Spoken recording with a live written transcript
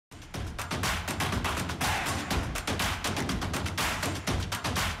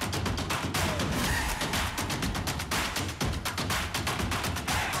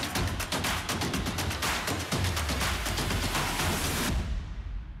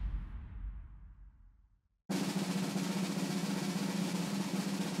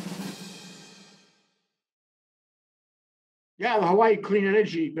Yeah, the Hawaii Clean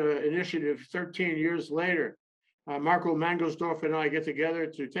Energy Initiative, 13 years later. Marco Mangelsdorf and I get together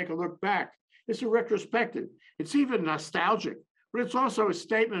to take a look back. It's a retrospective. It's even nostalgic, but it's also a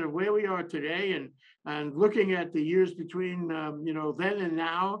statement of where we are today and looking at the years between then and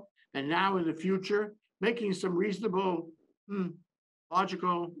now in the future, making some reasonable,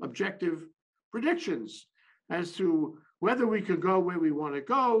 logical, objective predictions as to whether we could go where we want to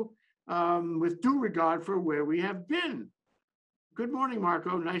go with due regard for where we have been. Good morning,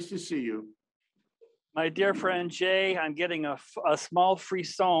 Marco. Nice to see you. My dear friend Jay, I'm getting a small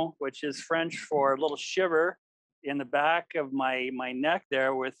frisson, which is French for a little shiver in the back of my neck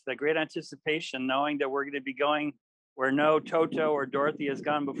there, with the great anticipation, knowing that we're going to be going where no Toto or Dorothy has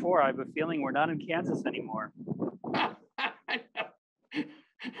gone before. I have a feeling we're not in Kansas anymore.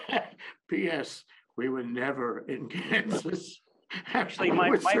 P.S. We were never in Kansas. Actually,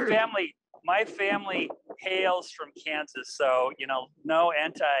 my family hails from Kansas, so no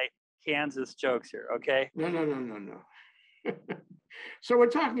anti-Kansas jokes here, okay? No. So we're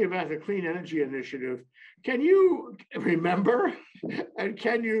talking about the Clean Energy Initiative. Can you remember and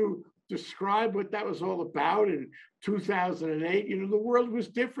can you describe what that was all about in 2008? The world was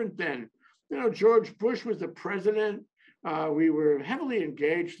different then. George Bush was the president. We were heavily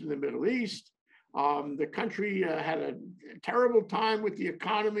engaged in the Middle East. The country had a terrible time with the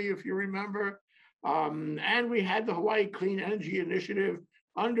economy, if you remember. And we had the Hawaii Clean Energy Initiative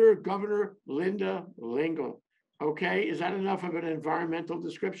under Governor Linda Lingle. Okay, is that enough of an environmental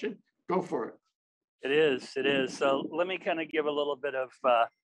description? Go for it. It is. So let me kind of give a little bit of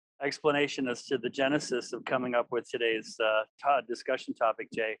explanation as to the genesis of coming up with today's discussion topic,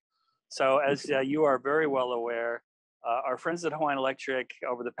 Jay. So as you are very well aware, our friends at Hawaiian Electric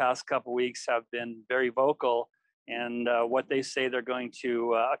over the past couple of weeks have been very vocal in what they say they're going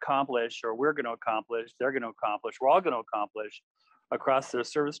to accomplish, or we're going to accomplish, they're going to accomplish, we're all going to accomplish across their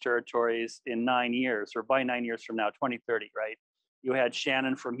service territories in 9 years, or by 9 years from now, 2030, right? You had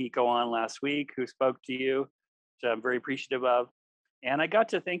Shannon from HECO on last week who spoke to you, which I'm very appreciative of. And I got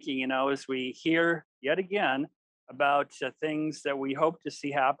to thinking, as we hear yet again about things that we hope to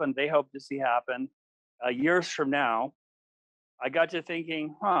see happen, they hope to see happen years from now, I got to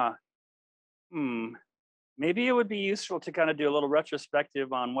thinking, maybe it would be useful to kind of do a little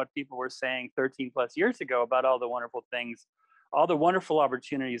retrospective on what people were saying 13 plus years ago about all the wonderful things, all the wonderful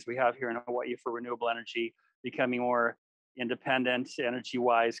opportunities we have here in Hawaii for renewable energy, becoming more independent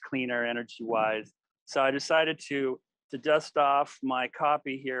energy-wise, cleaner energy-wise. So I decided to dust off my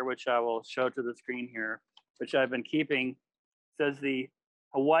copy here, which I will show to the screen here, which I've been keeping. It says the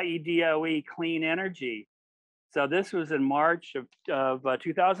Hawaii DOE Clean Energy. So this was in March of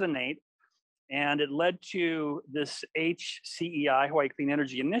 2008, and it led to this HCEI, Hawaii Clean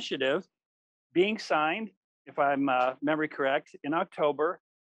Energy Initiative, being signed, if I'm memory correct, in October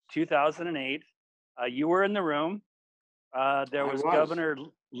 2008. You were in the room. There was Governor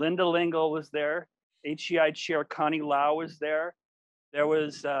Linda Lingle was there. HCEI Chair Connie Lau was there. There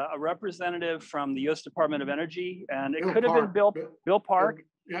was a representative from the U.S. Department of Energy, and it could have been Bill Park,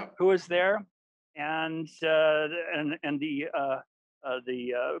 who was there, and the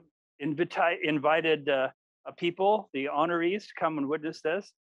invited people, the honorees, to come and witness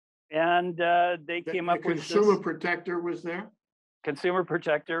this, and they came up with Consumer Protector was there. Consumer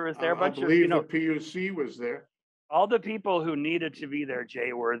Protector was there. I believe the PUC was there. All the people who needed to be there,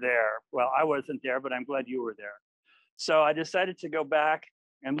 Jay, were there. Well, I wasn't there, but I'm glad you were there. So I decided to go back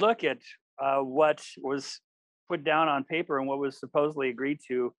and look at what was put down on paper and what was supposedly agreed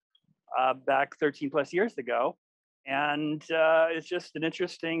to back 13 plus years ago. And it's just an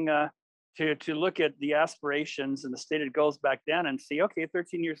interesting to look at the aspirations and the stated goals back then and see, okay,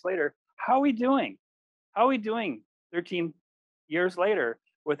 13 years later, how are we doing? How are we doing 13 years later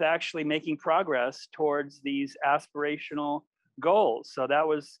with actually making progress towards these aspirational goals? So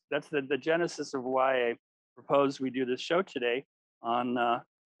that's the genesis of why I proposed we do this show today on the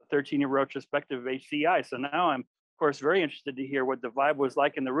 13-year retrospective of HCEI. So now I'm, of course, very interested to hear what the vibe was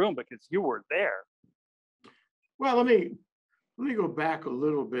like in the room, because you were there. Well, let me go back a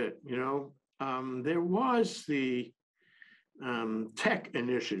little bit. There was the tech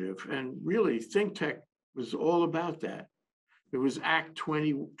initiative, and really ThinkTech was all about that. There was Act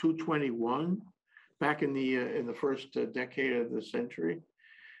 221 back in the first decade of the century,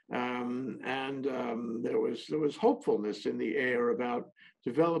 and there was hopefulness in the air about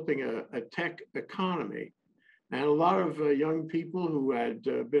developing a tech economy, and a lot of young people who had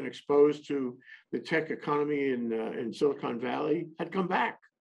been exposed to the tech economy in Silicon Valley had come back.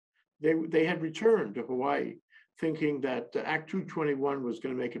 They had returned to Hawaii, thinking that Act 221 was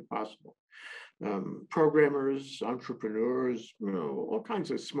going to make it possible. programmers, entrepreneurs, all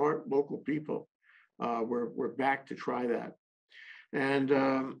kinds of smart local people were back to try that. And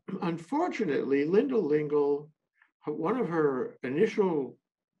unfortunately, Linda Lingle, one of her initial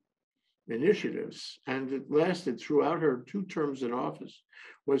initiatives, and it lasted throughout her 2 terms in office,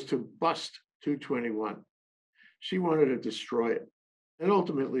 was to bust 221. She wanted to destroy it. And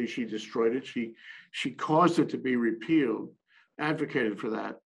ultimately, she destroyed it. She caused it to be repealed, advocated for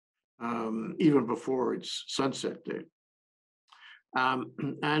that, even before its sunset date.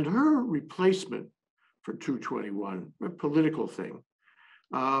 And her replacement for 221, a political thing,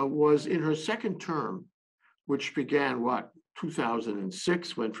 was in her second term, which began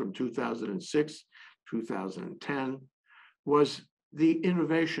 2006, went from 2006, 2010, was the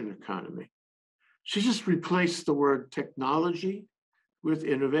innovation economy. She just replaced the word technology with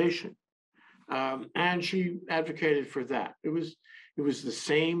innovation. And she advocated for that. It was the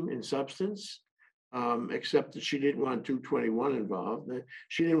same in substance, except that she didn't want 221 involved.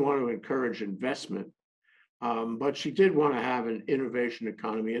 She didn't want to encourage investment, but she did want to have an innovation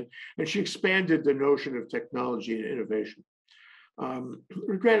economy, and she expanded the notion of technology and innovation.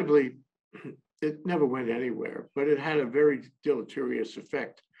 Regrettably, it never went anywhere, but it had a very deleterious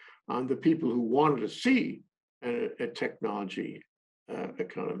effect on the people who wanted to see a technology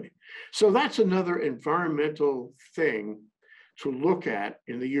economy. So that's another environmental thing to look at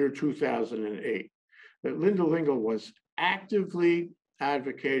in the year 2008. That Linda Lingle was actively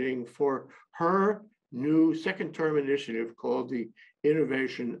advocating for her new second term initiative called the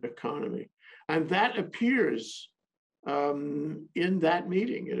innovation economy. And that appears in that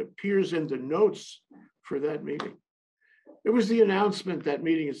meeting. It appears in the notes for that meeting. It was the announcement, that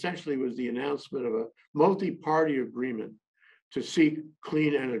meeting essentially was the announcement of a multi-party agreement to seek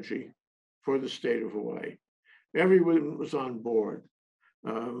clean energy for the state of Hawaii. Everyone was on board.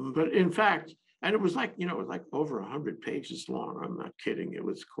 But in fact, and it was like, it was like over 100 pages long. I'm not kidding. It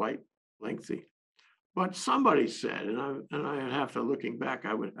was quite lengthy. But somebody said, and I have to, looking back,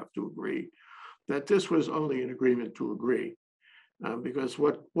 I would have to agree, that this was only an agreement to agree. Because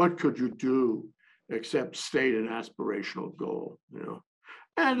what could you do except state an aspirational goal,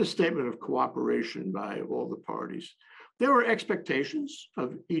 and a statement of cooperation by all the parties. There were expectations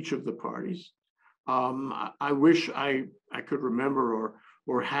of each of the parties. I wish I could remember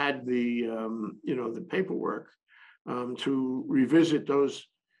or had the the paperwork to revisit those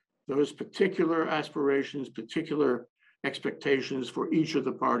particular aspirations, particular expectations for each of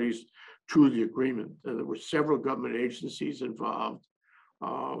the parties to the agreement. There were several government agencies involved,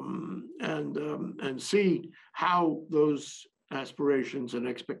 and see how those aspirations and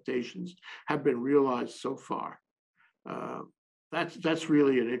expectations have been realized so far. That's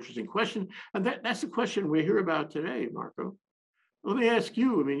really an interesting question, and that's the question we hear about today, Marco. Let me ask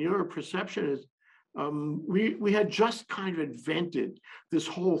you. I mean, your perception is we had just kind of invented this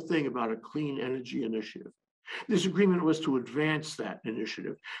whole thing about a clean energy initiative. This agreement was to advance that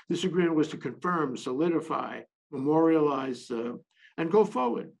initiative. This agreement was to confirm, solidify, memorialize, and go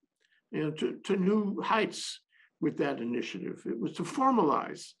forward, to new heights with that initiative. It was to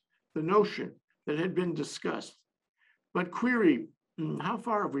formalize the notion that had been discussed. But query, how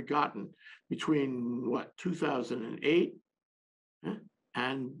far have we gotten between 2008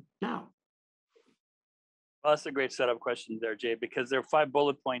 and now? Well, that's a great set of questions there, Jay, because there are 5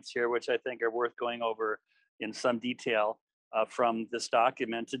 bullet points here, which I think are worth going over in some detail from this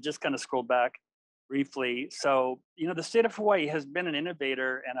document. To just kind of scroll back briefly. So, the state of Hawaii has been an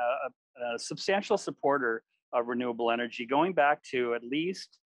innovator and a substantial supporter of renewable energy, going back to at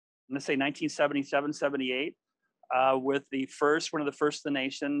least, I'm going to say 1977, 78, with one of the first in the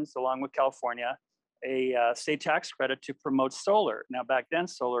nations, along with California, a state tax credit to promote solar. Now, back then,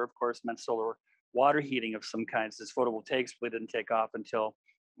 solar, of course, meant solar water heating of some kinds. This photovoltaics really didn't take off until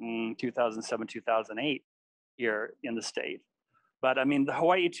 2007, 2008 here in the state. But I mean, the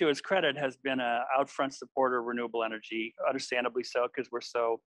Hawaii, to its credit, has been an out front supporter of renewable energy, understandably so, because we're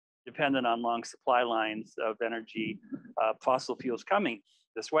so dependent on long supply lines of energy, fossil fuels coming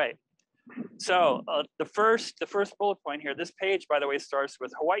this way. So the first bullet point here, this page, by the way, starts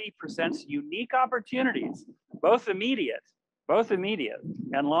with Hawaii presents unique opportunities, both immediate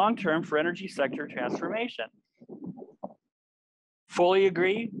and long-term for energy sector transformation. Fully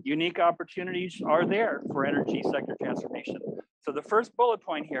agree, unique opportunities are there for energy sector transformation. So the first bullet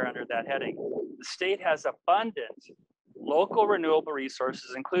point here under that heading, the state has abundant local renewable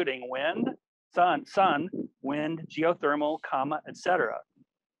resources, including wind, sun, wind, geothermal, etc.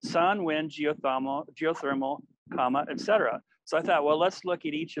 Sun, wind, geothermal, etc. So I thought, well, let's look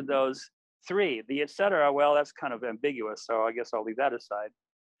at each of those 3. The etc., well, that's kind of ambiguous, so I guess I'll leave that aside.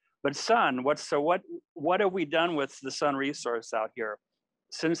 But sun, what have we done with the sun resource out here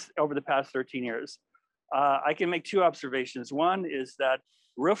since over the past 13 years? I can make two observations. One is that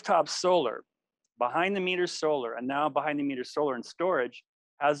rooftop solar, behind the meter solar, and now behind the meter solar and storage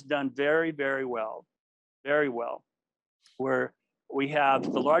has done very, very well, very well. Where we have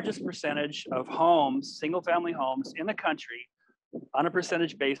the largest percentage of homes, single family homes in the country on a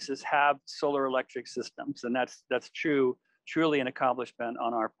percentage basis have solar electric systems. And that's truly an accomplishment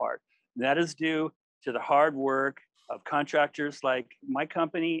on our part. And that is due to the hard work of contractors like my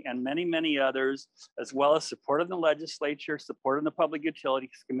company and many, many others, as well as support of the legislature, support of the Public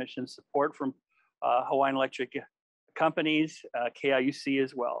Utilities Commission, support from Hawaiian Electric companies, KIUC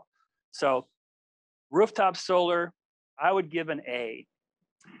as well. So rooftop solar, I would give an A.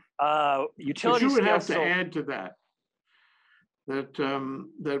 Utility But you would scale have to add to that,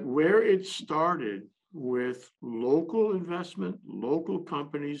 that where it started with local investment, local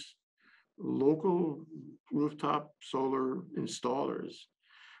companies, local rooftop solar installers,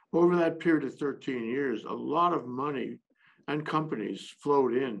 over that period of 13 years, a lot of money and companies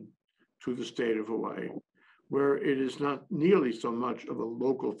flowed in to the state of Hawaii, where it is not nearly so much of a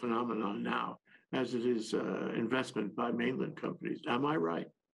local phenomenon now as it is investment by mainland companies. Am I right?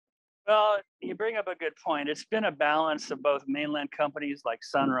 Well, you bring up a good point. It's been a balance of both mainland companies like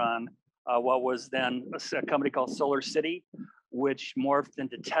Sunrun, what was then a company called Solar City, which morphed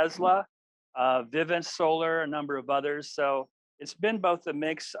into Tesla, Vivint Solar, a number of others. So it's been both a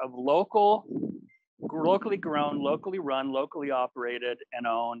mix of locally grown, locally run, locally operated and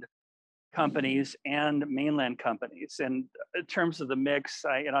owned companies and mainland companies. And in terms of the mix,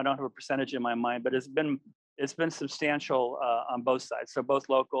 I don't have a percentage in my mind, but it's been substantial on both sides. So both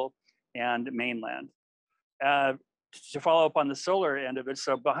local and mainland. To follow up on the solar end of it,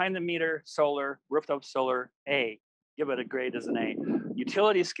 so behind the meter solar, rooftop solar, A, give it a grade as an A.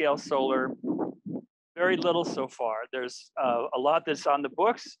 Utility scale solar, very little so far. There's a lot that's on the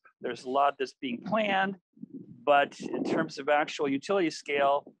books. There's a lot that's being planned, but in terms of actual utility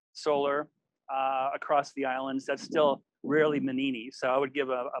scale solar across the islands, that's still rarely manini. So I would give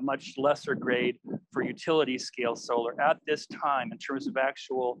a much lesser grade for utility scale solar at this time in terms of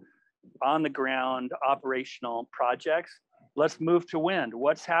actual on the ground operational projects. Let's move to wind.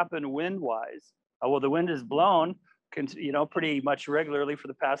 What's happened wind-wise? Well, the wind is blown, pretty much regularly for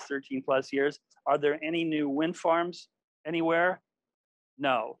the past 13 plus years. Are there any new wind farms anywhere?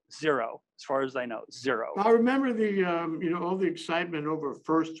 No, zero, as far as I know, zero. I remember the, all the excitement over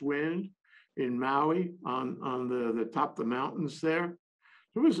first wind in Maui on the top of the mountains there.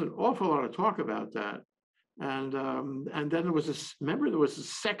 There was an awful lot of talk about that. And then there was a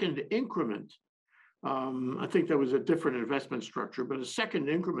second increment. I think that was a different investment structure, but a second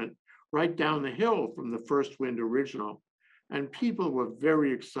increment right down the hill from the first wind original. And people were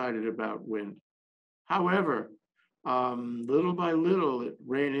very excited about wind. However, little by little, it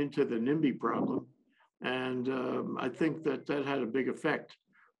ran into the NIMBY problem. And I think that had a big effect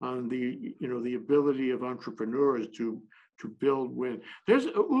on the ability of entrepreneurs to build wind. There's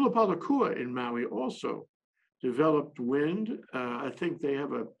Ulapalakua in Maui also developed wind. I think they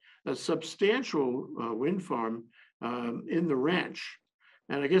have a substantial wind farm in the ranch.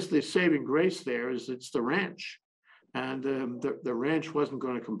 And I guess the saving grace there is it's the ranch. And the ranch wasn't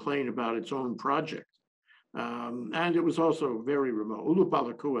going to complain about its own project. And it was also very remote.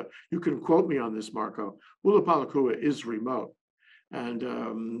 Ulapalakua, you can quote me on this, Marco. Ulapalakua is remote. And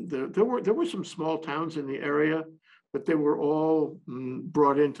there were some small towns in the area, but they were all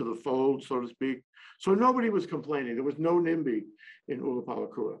brought into the fold, so to speak. So nobody was complaining. There was no NIMBY in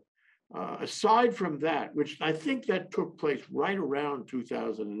Ulapalakua. Aside from that, which I think that took place right around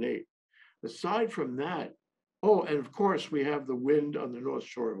 2008. Aside from that, and of course we have the wind on the North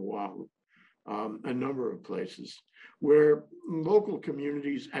Shore of Oahu, a number of places where local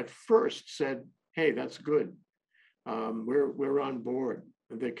communities at first said, "Hey, that's good. We're on board."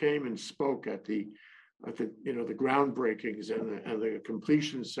 And they came and spoke at the groundbreakings and the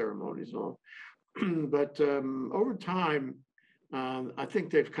completion ceremonies and all. But over time, I think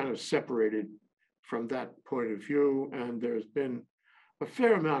they've kind of separated from that point of view, and there's been a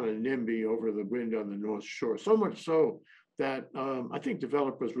fair amount of NIMBY over the wind on the North Shore, so much so that I think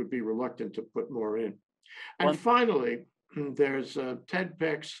developers would be reluctant to put more in. And finally, there's Ted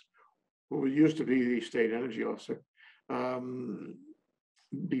Pex, who used to be the state energy officer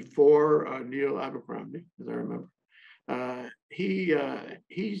before Neil Abercrombie, as I remember.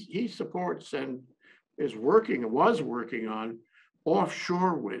 He supports and was working on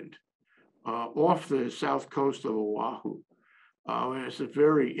offshore wind off the south coast of Oahu. And it's a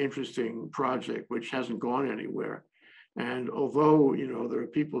very interesting project which hasn't gone anywhere. And although, there are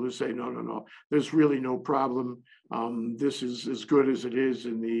people who say, no, there's really no problem. This is as good as it is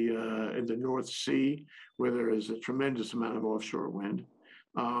in the North Sea, where there is a tremendous amount of offshore wind.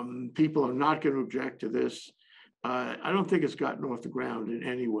 People are not going to object to this. I don't think it's gotten off the ground in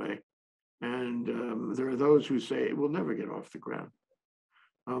any way. And there are those who say it will never get off the ground.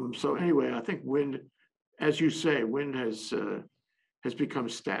 So anyway, I think wind, as you say, wind has become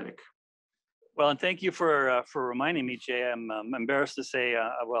static. Well, and thank you for reminding me, Jay. I'm embarrassed to say,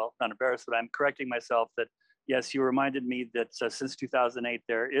 well, not embarrassed, but I'm correcting myself that, yes, you reminded me that since 2008,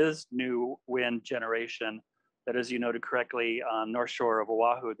 there is new wind generation that, as you noted correctly, on North Shore of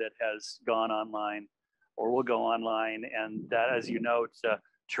Oahu that has gone online or will go online. And that, as you note,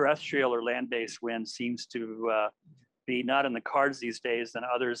 terrestrial or land-based wind seems to be not in the cards these days, and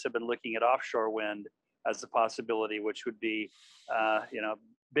others have been looking at offshore wind as a possibility, which would be,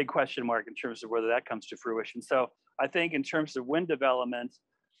 big question mark in terms of whether that comes to fruition. So I think in terms of wind development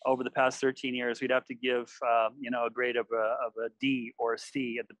over the past 13 years, we'd have to give, a grade of a D or a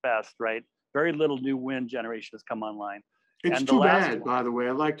C at the best, right? Very little new wind generation has come online. It's too bad, by the way.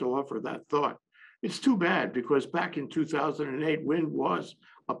 I'd like to offer that thought. It's too bad because back in 2008, wind was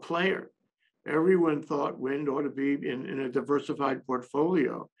a player. Everyone thought wind ought to be in a diversified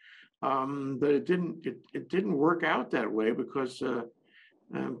portfolio, but it didn't work out that way because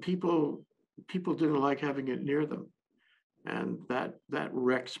people didn't like having it near them, and that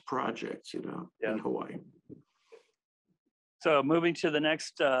wrecks projects, in Hawaii. So moving to the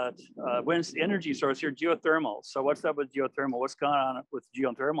next wind energy source here, geothermal. So what's up with geothermal? What's gone on with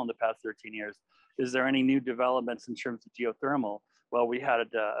geothermal in the past 13 years? Is there any new developments in terms of geothermal? Well, we had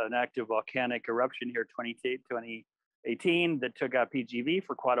an active volcanic eruption here 2018 that took out PGV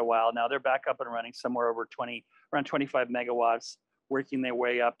for quite a while. Now they're back up and running somewhere over around 25 megawatts, working their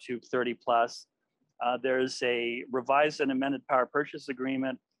way up to 30 plus. There's a revised and amended power purchase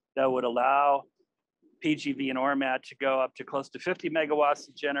agreement that would allow PGV and ORMAT to go up to close to 50 megawatts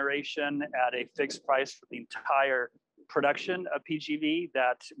of generation at a fixed price for the entire production of PGV.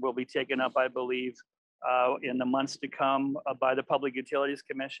 That will be taken up, I believe, in the months to come by the Public Utilities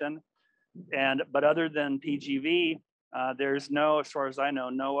Commission. But other than PGV, there's no, as far as I know,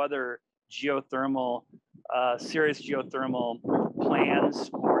 no other geothermal, serious geothermal plans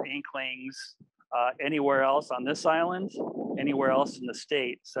or inklings anywhere else on this island, anywhere else in the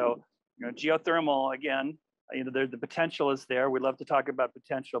state. So, geothermal, again, the potential is there. We love to talk about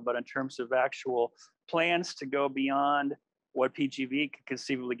potential, but in terms of actual plans to go beyond what PGV could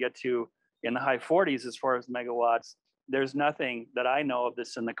conceivably get to in the high 40s as far as megawatts, there's nothing that I know of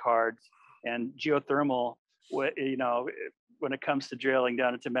this in the cards. And geothermal, when it comes to drilling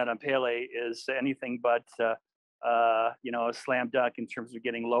down into Madame Pele, is anything but a slam dunk in terms of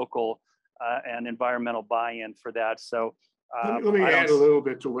getting local and environmental buy-in for that. So let me add a little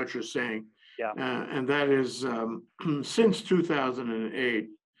bit to what you're saying. Yeah. And that is, since 2008,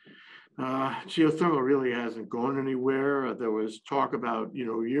 geothermal really hasn't gone anywhere. There was talk about,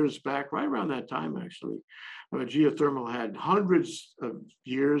 years back, right around that time, actually, geothermal had hundreds of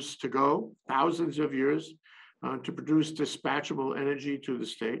years to go, thousands of years to produce dispatchable energy to the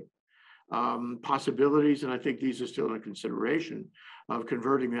state. Possibilities, and I think these are still in consideration, of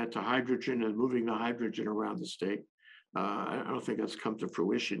converting that to hydrogen and moving the hydrogen around the state. I don't think that's come to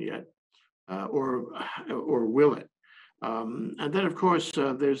fruition yet, or will it? And then, of course,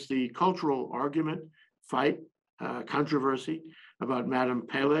 there's the cultural argument, fight, controversy about Madame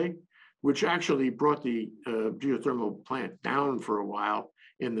Pele, which actually brought the geothermal plant down for a while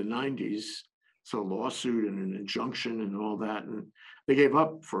in the 90s. So lawsuit and an injunction and all that. And they gave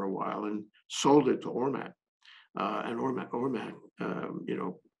up for a while and sold it to ORMAT. And ORMAT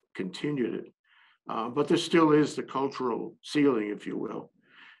continued it. But there still is the cultural ceiling, if you will.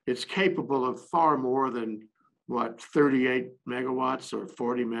 It's capable of far more than 38 megawatts or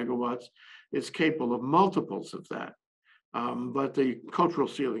 40 megawatts. It's capable of multiples of that. But the cultural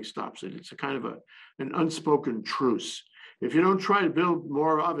ceiling stops it. It's a kind of an unspoken truce. If you don't try to build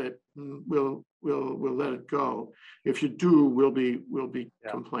more of it, we'll let it go. If you do, we'll be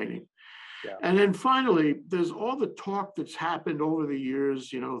complaining. Yeah. And then finally, there's all the talk that's happened over the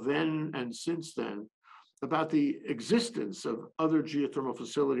years, then and since then, about the existence of other geothermal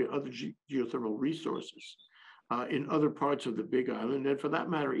facility, other geothermal resources in other parts of the Big Island, and for that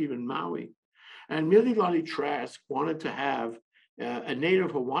matter, even Maui. And Mililani Trask wanted to have a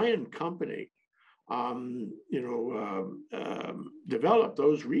native Hawaiian company, develop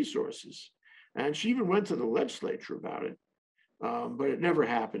those resources. And she even went to the legislature about it. But it never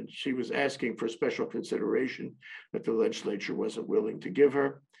happened. She was asking for special consideration that the legislature wasn't willing to give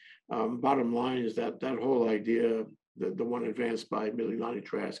her. Bottom line is that whole idea the one advanced by Mililani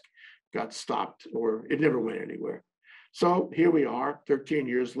Trask got stopped, or it never went anywhere. So here we are 13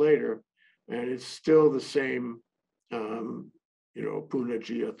 years later, and it's still the same, Puna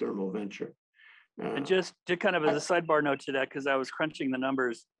geothermal venture. And just to kind of as a sidebar note to that, because I was crunching the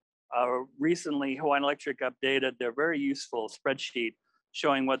numbers, recently Hawaiian Electric updated their very useful spreadsheet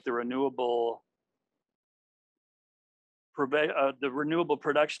showing what the renewable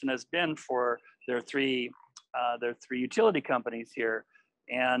production has been for their three utility companies here.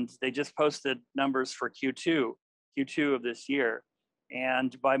 And they just posted numbers for Q2 of this year.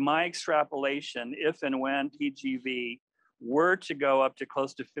 And by my extrapolation, if and when PGV were to go up to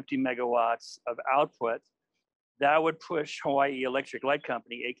close to 50 megawatts of output, that would push Hawaii Electric Light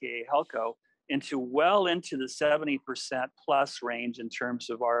Company, AKA HELCO, well into the 70% plus range in terms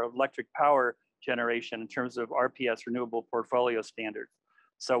of our electric power generation, in terms of RPS renewable portfolio standards.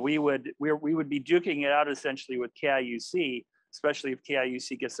 So we would be duking it out essentially with KIUC, especially if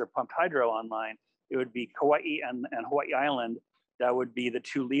KIUC gets their pumped hydro online. It would be Kauai and Hawaii Island that would be the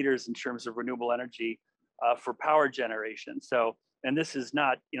two leaders in terms of renewable energy for power generation. So, and this is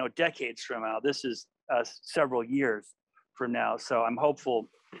not, decades from now, this is several years from now. So I'm hopeful,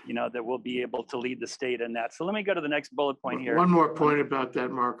 that we'll be able to lead the state in that. So let me go to the next bullet point here. One more point about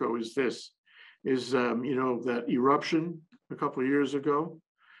that, Marco, is this, that eruption a couple of years ago,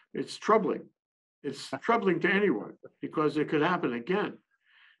 it's troubling. It's troubling to anyone because it could happen again.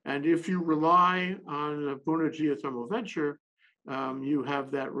 And if you rely on a Puna geothermal venture, you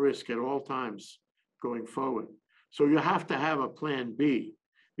have that risk at all times going forward. So you have to have a plan B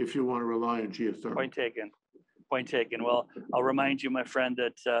if you want to rely on geothermal. Point taken. Well, I'll remind you, my friend,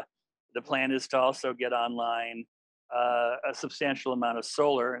 that the plan is to also get online a substantial amount of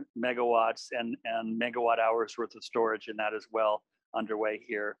solar megawatts and megawatt hours worth of storage, and that is well underway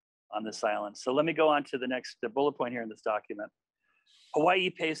here on this island. So let me go on to the next bullet point here in this document. Hawaii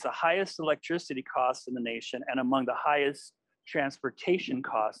pays the highest electricity costs in the nation and among the highest transportation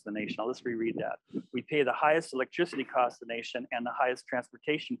costs in the nation. Let's reread that. We pay the highest electricity costs in the nation and the highest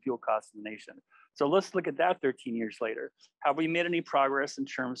transportation fuel costs in the nation. So let's look at that 13 years later. Have we made any progress in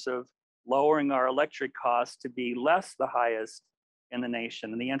terms of lowering our electric costs to be less the highest in the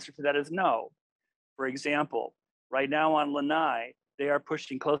nation? And the answer to that is no. For example, right now on Lanai, they are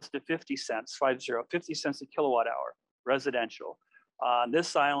pushing close to 50 cents, 50 cents a kilowatt hour, residential. On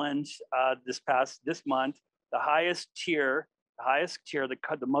this island, this month, the highest tier,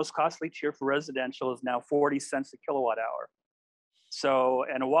 the most costly tier for residential is now 40 cents a kilowatt hour. So,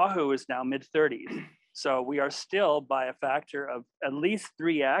 and Oahu is now mid 30s. So we are still by a factor of at least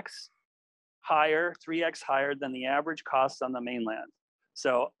 3x higher than the average cost on the mainland.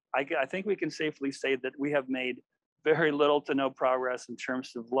 So I think we can safely say that we have made very little to no progress in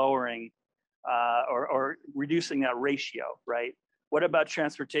terms of lowering or reducing that ratio, right? What about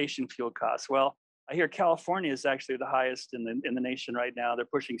transportation fuel costs? Well, I hear California is actually the highest in the nation right now. They're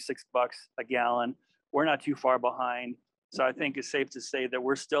pushing $6 a gallon. We're not too far behind. So I think it's safe to say that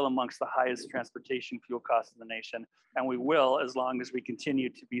we're still amongst the highest transportation fuel costs in the nation. And we will, as long as we continue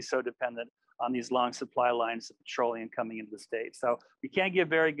to be so dependent on these long supply lines of petroleum coming into the state. So we can't give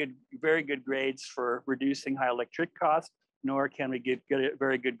very good grades for reducing high electric costs, nor can we give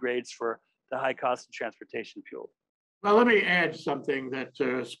very good grades for the high cost of transportation fuel. Well, let me add something that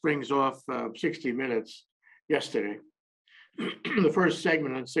springs off 60 Minutes yesterday. The first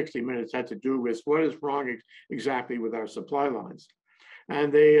segment on 60 Minutes had to do with what is wrong exactly with our supply lines.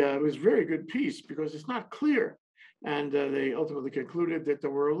 And it was a very good piece because it's not clear. And they ultimately concluded that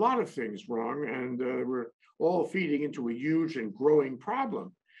there were a lot of things wrong and we're all feeding into a huge and growing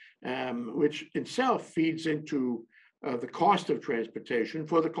problem, which itself feeds into the cost of transportation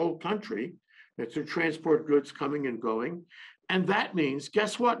for the whole country, to transport goods coming and going. And that means,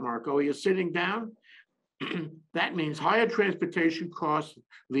 guess what, Marco? You're sitting down? That means higher transportation costs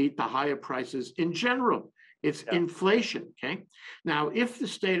lead to higher prices in general. It's inflation, okay? Now, if the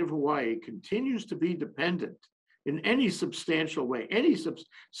state of Hawaii continues to be dependent in any substantial way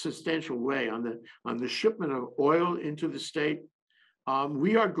on the shipment of oil into the state,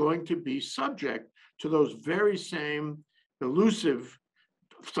 we are going to be subject to those very same elusive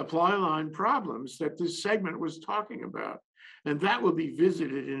supply line problems that this segment was talking about. And that will be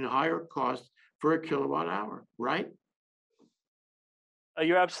visited in higher cost for a kilowatt hour, right?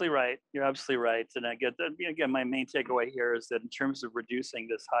 You're absolutely right. You're absolutely right. And I get that, again, my main takeaway here is that in terms of reducing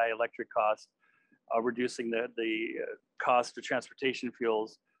this high electric cost, reducing the cost of transportation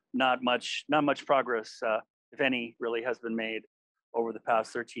fuels, not much progress, if any, really has been made over the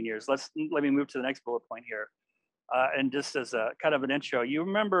past 13 years. Let me move to the next bullet point here. And just as a kind of an intro, you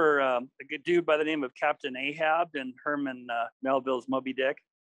remember a good dude by the name of Captain Ahab in Herman Melville's Moby Dick?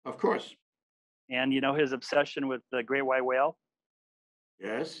 Of course. And you know his obsession with the great white whale?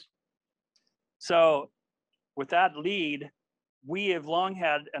 Yes. So with that lead, we have long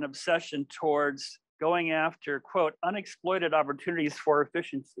had an obsession towards going after, quote, unexploited opportunities for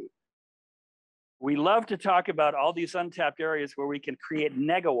efficiency. We love to talk about all these untapped areas where we can create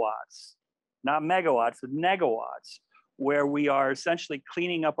negawatts, not megawatts, but negawatts, where we are essentially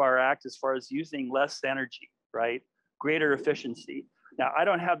cleaning up our act as far as using less energy, right? Greater efficiency. Now, I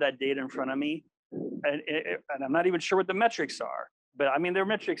don't have that data in front of me, and I'm not even sure what the metrics are. But I mean, there are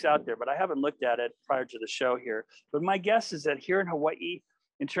metrics out there, but I haven't looked at it prior to the show here. But my guess is that here in Hawaii,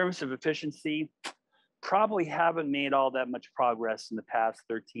 in terms of efficiency, probably haven't made all that much progress in the past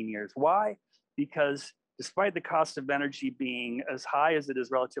 13 years. Why? Because despite the cost of energy being as high as it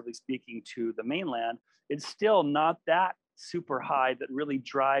is, relatively speaking, to the mainland, it's still not that super high that really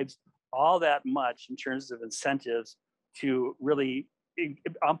drives all that much in terms of incentives to really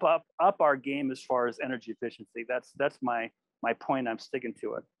up our game as far as energy efficiency. That's my point. I'm sticking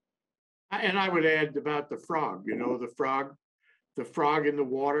to it. And I would add about the frog, you know, the frog in the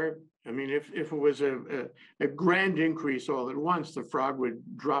water. I mean, if it was a grand increase all at once, the frog would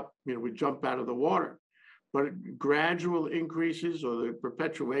drop, you know, would jump out of the water. But gradual increases or the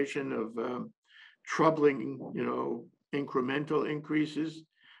perpetuation of troubling, you know, incremental increases,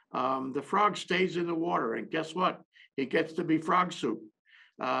 the frog stays in the water. And guess what? It gets to be frog soup.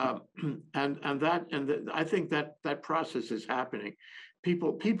 I think that process is happening.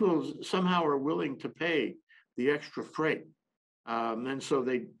 People somehow are willing to pay the extra freight, and so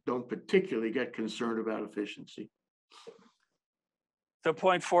they don't particularly get concerned about efficiency. So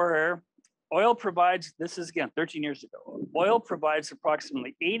point 4 here, oil provides, this is again 13 years ago, oil provides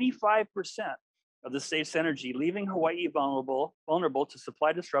approximately 85% of the state's energy, leaving Hawaii vulnerable to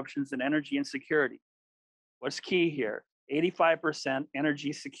supply disruptions and energy insecurity. What's key here? 85%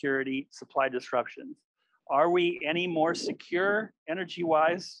 energy security, supply disruptions. Are we any more secure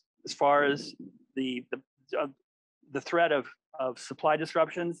energy-wise as far as the threat of supply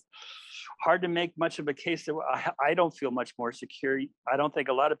disruptions? Hard to make much of a case that I don't feel much more secure. I don't think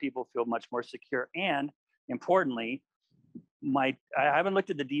a lot of people feel much more secure. And importantly, I haven't looked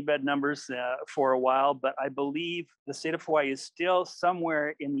at the DBED numbers for a while, but I believe the state of Hawaii is still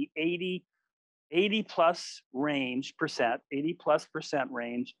somewhere in the 80 plus percent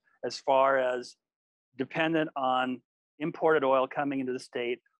range as far as dependent on imported oil coming into the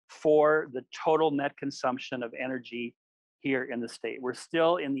state for the total net consumption of energy here in the state. We're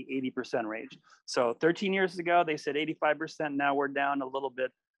still in the 80% range. So 13 years ago, they said 85%. Now we're down a little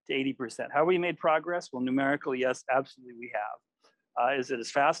bit to 80%. Have we made progress? Well, numerically, yes, absolutely we have. Is it as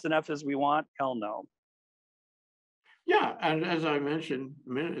fast enough as we want? Hell no. Yeah, and as I mentioned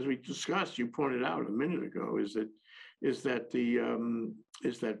as we discussed, you pointed out a minute ago, is that the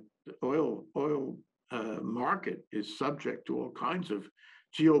oil market is subject to all kinds of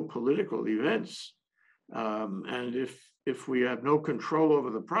geopolitical events, and if we have no control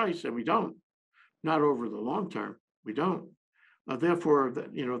over the price, and we don't, not over the long term, we don't. Therefore,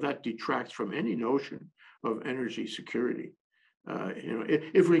 that detracts from any notion of energy security.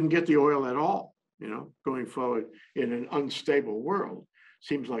 If we can get the oil at all. Going forward in an unstable world,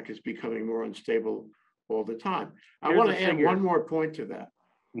 seems like it's becoming more unstable all the time. I want to add one more point to that.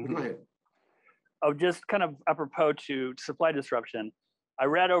 Mm-hmm. Go ahead. Oh, just kind of apropos to supply disruption. I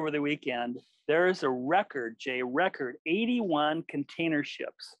read over the weekend, there is a record 81 container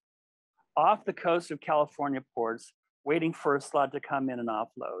ships off the coast of California ports waiting for a slot to come in and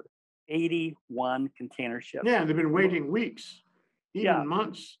offload. 81 container ships. Yeah, they've been waiting weeks, even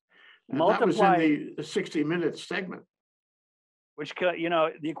months. That was in the 60 Minutes segment. Which,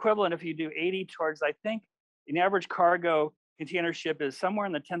 the equivalent, if you do 80 towards, I think, an average cargo container ship is somewhere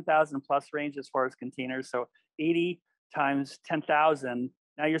in the 10,000 plus range as far as containers. So 80 times 10,000,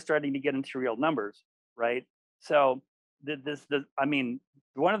 now you're starting to get into real numbers, right? So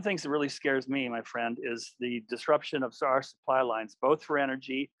one of the things that really scares me, my friend, is the disruption of our supply lines, both for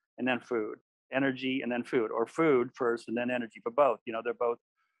energy and then food. Energy and then food, or food first and then energy, but both, they're both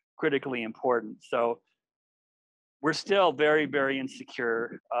critically important. So we're still very, very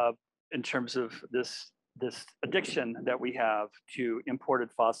insecure in terms of this addiction that we have to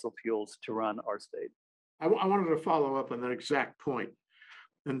imported fossil fuels to run our state. I wanted to follow up on that exact point.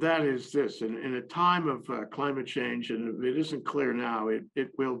 And that is this, in a time of climate change, and it isn't clear now, it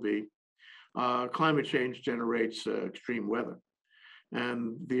will be, climate change generates extreme weather.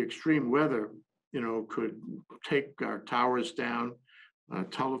 And the extreme weather, could take our towers down,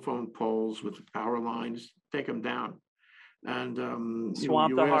 telephone poles with the power lines take them down. And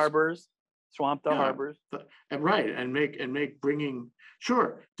swamp the harbors, and right, and make bringing,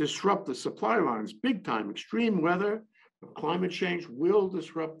 sure, disrupt the supply lines big time. Extreme weather, climate change will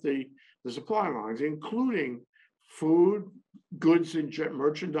disrupt the supply lines, including food, goods and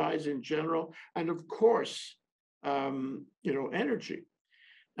merchandise in general, and of course, energy.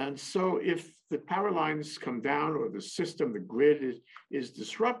 And so if the power lines come down or the system, the grid is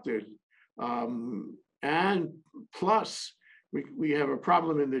disrupted, and plus we have a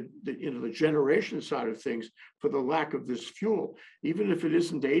problem in the generation side of things for the lack of this fuel, even if it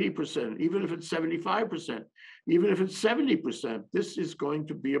isn't 80%, even if it's 75%, even if it's 70%, this is going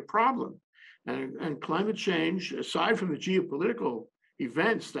to be a problem. And climate change, aside from the geopolitical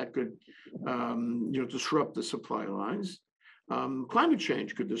events that could disrupt the supply lines, climate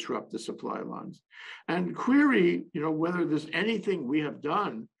change could disrupt the supply lines. And query, whether there's anything we have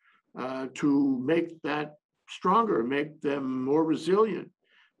done to make that stronger, make them more resilient.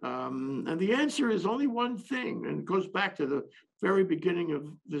 And the answer is only one thing, and it goes back to the very beginning of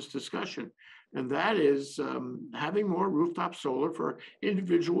this discussion, and that is having more rooftop solar for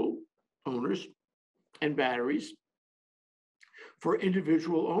individual owners and batteries for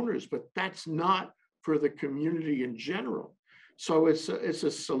individual owners, but that's not for the community in general. So it's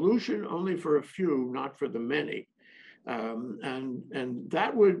a solution only for a few, not for the many, and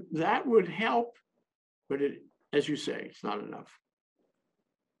that would help, but as you say, it's not enough.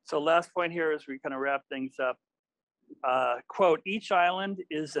 So last point here as we kind of wrap things up. Quote, each island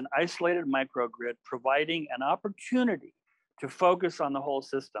is an isolated microgrid providing an opportunity to focus on the whole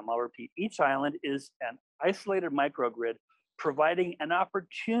system. I'll repeat, each island is an isolated microgrid providing an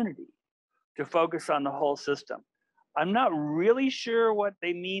opportunity to focus on the whole system. I'm not really sure what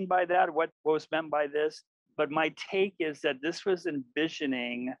they mean by that, what was meant by this, but my take is that this was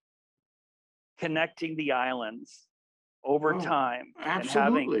envisioning connecting the islands over time.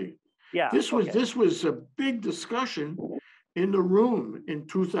 Absolutely. This was a big discussion in the room in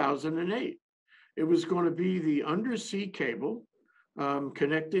 2008. It was going to be the undersea cable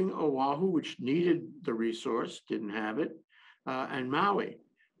connecting Oahu, which needed the resource, didn't have it, and Maui.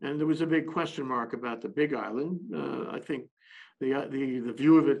 And there was a big question mark about the Big Island. I think the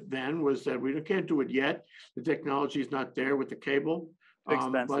view of it then was that we can't do it yet. The technology is not there with the cable.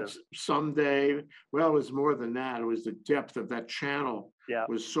 But someday, well, it was more than that. It was the depth of that channel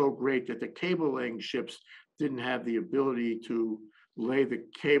was so great that the cable laying ships didn't have the ability to lay the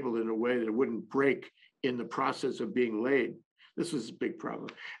cable in a way that it wouldn't break in the process of being laid. This was a big problem.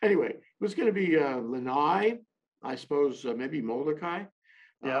 Anyway, it was going to be Lanai, I suppose, maybe Molokai.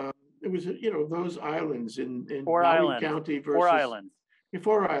 It was, those islands in Maui County versus 4 islands.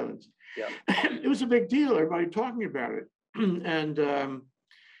 4 islands. Yeah. It was a big deal. Everybody talking about it. And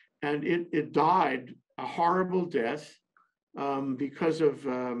it died a horrible death because of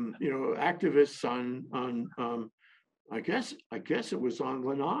activists on I guess it was on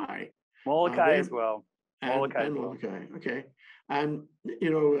Lanai, Molokai as well. Molokai, okay, and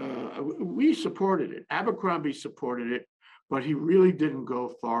we supported it. Abercrombie supported it, but he really didn't go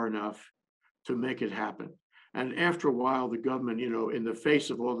far enough to make it happen. And after a while, the government, in the face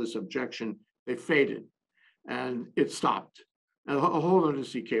of all this objection, they faded. And it stopped. And a whole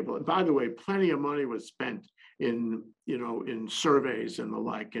undersea cable. And by the way, plenty of money was spent in surveys and the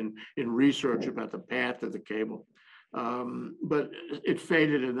like, and in research about the path of the cable. But it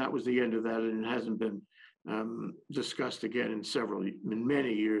faded, and that was the end of that, and it hasn't been discussed again in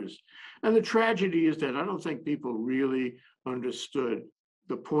many years. And the tragedy is that I don't think people really understood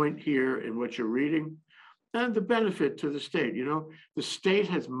the point here in what you're reading and the benefit to the state. The state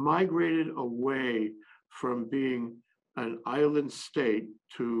has migrated away from being an island state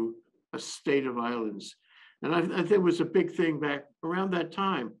to a state of islands. And I think it was a big thing back around that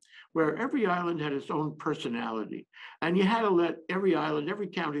time where every island had its own personality. And you had to let every island, every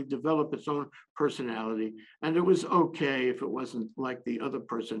county develop its own personality. And it was okay if it wasn't like the other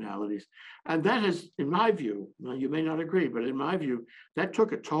personalities. And that has, in my view, now you may not agree, but in my view, that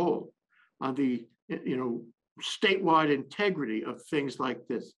took a toll on the statewide integrity of things like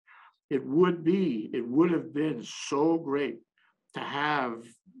this. It would have been so great to have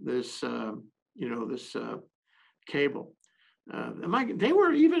this, this cable. They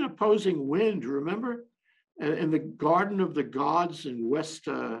were even opposing wind, remember? In the Garden of the Gods in West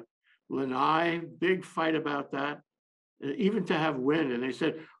Lanai, big fight about that, even to have wind. And they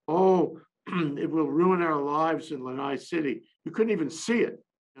said, oh, it will ruin our lives in Lanai City. You couldn't even see it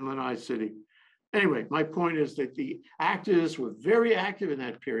in Lanai City. Anyway, my point is that the activists were very active in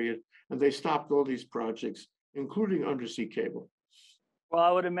that period, and they stopped all these projects, including undersea cable. Well, I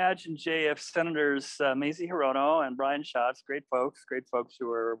would imagine, Jay, if Senators Mazie Hirono and Brian Schatz, great folks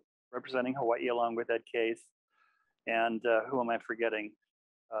who are representing Hawaii along with Ed Case, and who am I forgetting?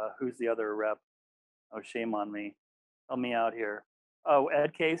 Who's the other rep? Oh, shame on me. Help me out here. Oh,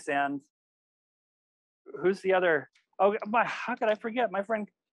 Ed Case and who's the other? Oh, how could I forget? My friend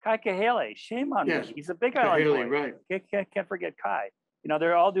Kai Kahele. Shame on Yes, me. He's a Big Island Haley, boy. right. Can't forget Kai. You know,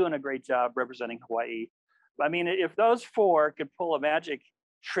 they're all doing a great job representing Hawaii. I mean, if those four could pull a magic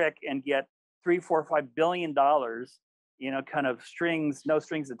trick and get $3, $4, $5 billion, you know, kind of no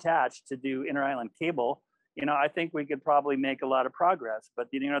strings attached to do inter-island cable, you know, I think we could probably make a lot of progress. But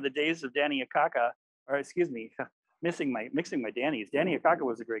you know, the days of Danny Akaka, or excuse me, mixing my Danny's. Danny Akaka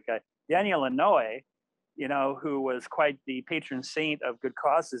was a great guy. Daniel Inouye, you know, who was quite the patron saint of good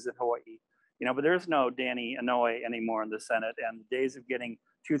causes in Hawaii. You know, but there's no Danny Inouye anymore in the Senate, and the days of getting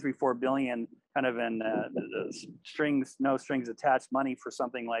 2, 3, 4 billion kind of in no strings attached money for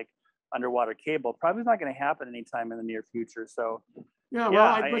something like underwater cable probably not going to happen anytime in the near future. So Yeah,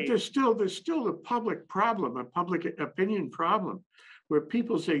 well, but there's still the public problem, a public opinion problem, where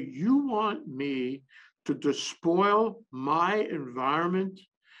people say, you want me to despoil my environment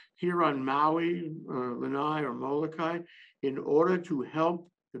here on Maui, Lanai, or Molokai in order to help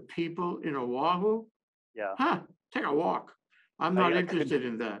the people in Oahu? Yeah. Take a walk. I'm not interested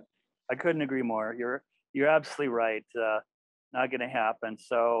in that. I couldn't agree more. You're absolutely right. Not going to happen.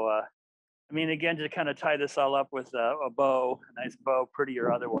 So, I mean, again, to kind of tie this all up with a bow, a nice bow, pretty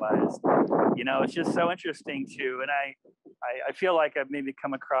or otherwise, you know, it's just so interesting too. And I feel like I've maybe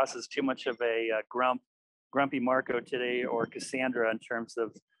come across as too much of a grumpy Marco today, or Cassandra, in terms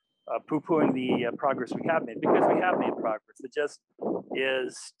of poo-pooing the progress we have made, because we have made progress. It just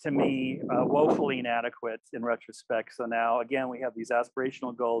is, to me, woefully inadequate in retrospect. So now, again, we have these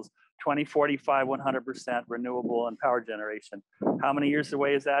aspirational goals: 2045, 100% renewable and power generation. How many years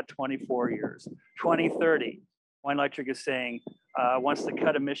away is that? 24 years. 2030, Hawaiian Electric is saying wants to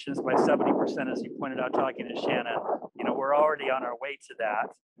cut emissions by 70%, as you pointed out, talking to Shannon. You know, we're already on our way to that.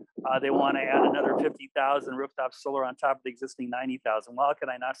 They want to add another 50,000 rooftop solar on top of the existing 90,000. Well, how can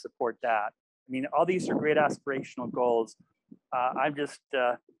I not support that? I mean, all these are great aspirational goals. I'm just,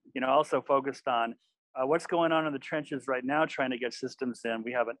 you know, also focused on what's going on in the trenches right now, trying to get systems in.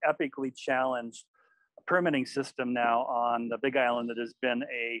 We have an epically challenged permitting system now on the Big Island that has been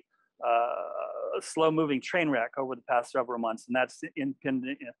a slow-moving train wreck over the past several months, and that's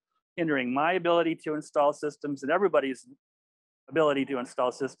hindering my ability to install systems and everybody's ability to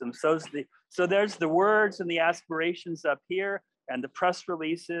install systems. So there's the words and the aspirations up here, and the press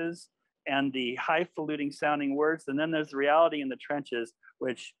releases and the highfalutin sounding words, and then there's the reality in the trenches,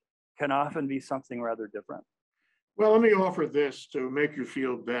 which can often be something rather different. Well, let me offer this to make you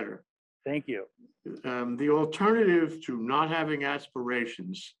feel better. Thank you. The alternative to not having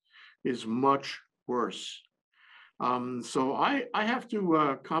aspirations is much worse. So I have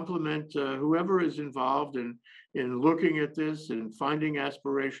to compliment whoever is involved in looking at this and finding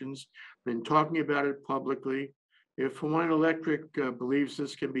aspirations and talking about it publicly. If Hawaiian Electric believes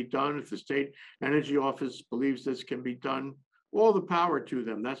this can be done, if the State Energy Office believes this can be done, all the power to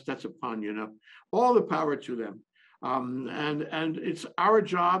them. That's a pun, you know. All the power to them. And it's our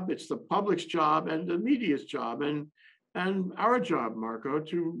job, it's the public's job, and the media's job, and our job, Marco,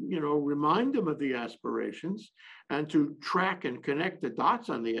 to, you know, remind them of the aspirations and to track and connect the dots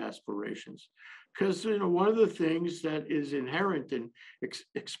on the aspirations. Because, you know, one of the things that is inherent in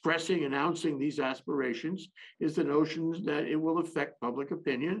expressing, announcing these aspirations is the notion that it will affect public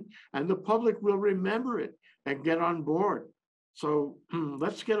opinion, and the public will remember it and get on board. So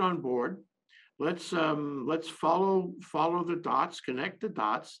let's get on board. Let's follow the dots, connect the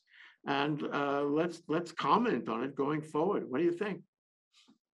dots, and let's comment on it going forward. What do you think?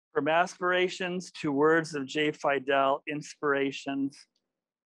 From aspirations to words of Jay Fidell, inspirations,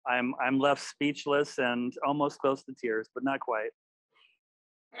 I'm left speechless and almost close to tears, but not quite.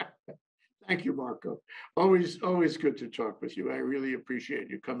 Thank you, Marco. Always good to talk with you. I really appreciate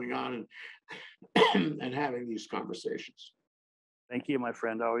you coming on and having these conversations. Thank you, my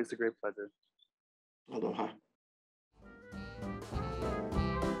friend. Always a great pleasure. Aloha.